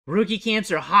Rookie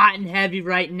camps are hot and heavy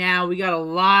right now. We got a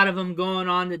lot of them going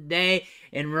on today.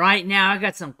 And right now, I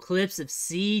got some clips of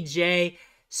CJ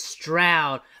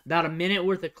Stroud. About a minute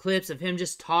worth of clips of him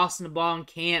just tossing the ball in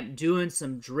camp, doing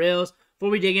some drills. Before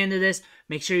we dig into this,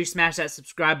 make sure you smash that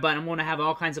subscribe button. I'm going to have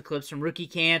all kinds of clips from rookie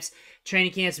camps,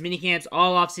 training camps, mini camps,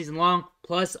 all off season long,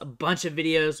 plus a bunch of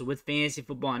videos with fantasy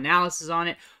football analysis on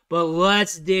it. But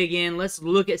let's dig in. Let's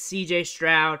look at CJ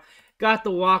Stroud. Got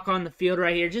the walk on the field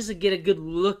right here just to get a good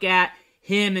look at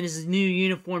him in his new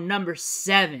uniform, number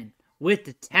 7 with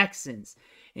the Texans.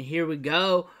 And here we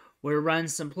go. We're running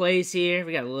some plays here.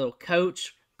 We got a little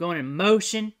coach going in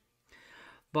motion.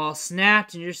 Ball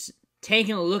snapped, and you're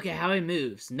taking a look at how he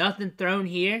moves. Nothing thrown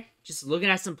here. Just looking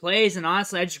at some plays, and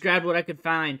honestly, I just grabbed what I could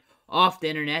find off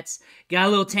the internets. Got a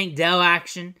little Tank Dell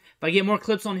action. If I get more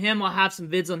clips on him, I'll have some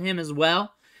vids on him as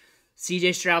well.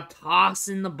 CJ Stroud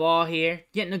tossing the ball here.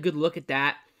 Getting a good look at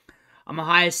that. I'm a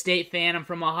Ohio State fan. I'm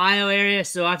from Ohio area,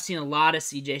 so I've seen a lot of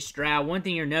CJ Stroud. One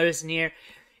thing you're noticing here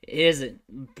is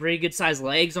pretty good sized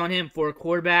legs on him for a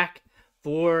quarterback.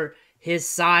 For his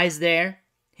size there.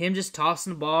 Him just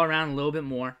tossing the ball around a little bit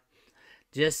more.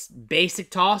 Just basic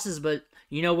tosses, but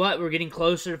you know what? We're getting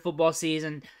closer to football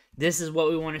season. This is what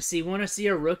we want to see. We want to see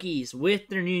our rookies with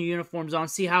their new uniforms on.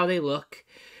 See how they look.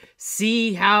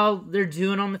 See how they're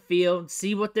doing on the field,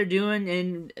 see what they're doing,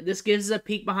 and this gives us a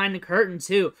peek behind the curtain,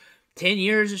 too. 10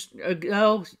 years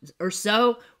ago or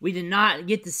so, we did not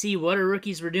get to see what our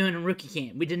rookies were doing in rookie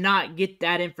camp. We did not get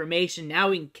that information. Now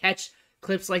we can catch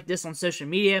clips like this on social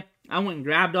media. I went and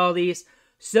grabbed all these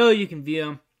so you can view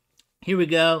them. Here we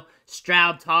go.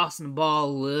 Stroud tossing the ball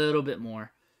a little bit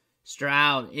more.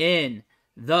 Stroud in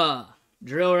the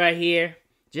drill right here.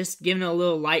 Just giving it a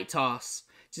little light toss.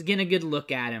 Just getting a good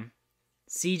look at him.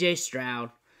 CJ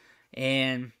Stroud.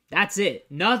 And that's it.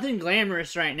 Nothing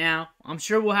glamorous right now. I'm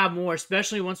sure we'll have more,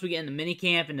 especially once we get in the mini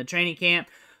camp and the training camp.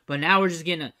 But now we're just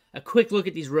getting a quick look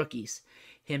at these rookies.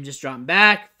 Him just dropping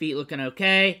back. Feet looking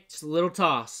okay. Just a little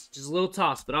toss. Just a little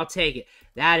toss, but I'll take it.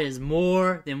 That is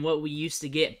more than what we used to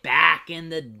get back in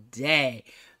the day.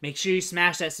 Make sure you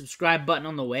smash that subscribe button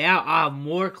on the way out. I'll have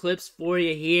more clips for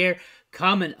you here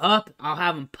coming up. I'll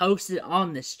have them posted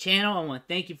on this channel. I want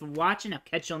to thank you for watching. I'll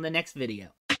catch you on the next video.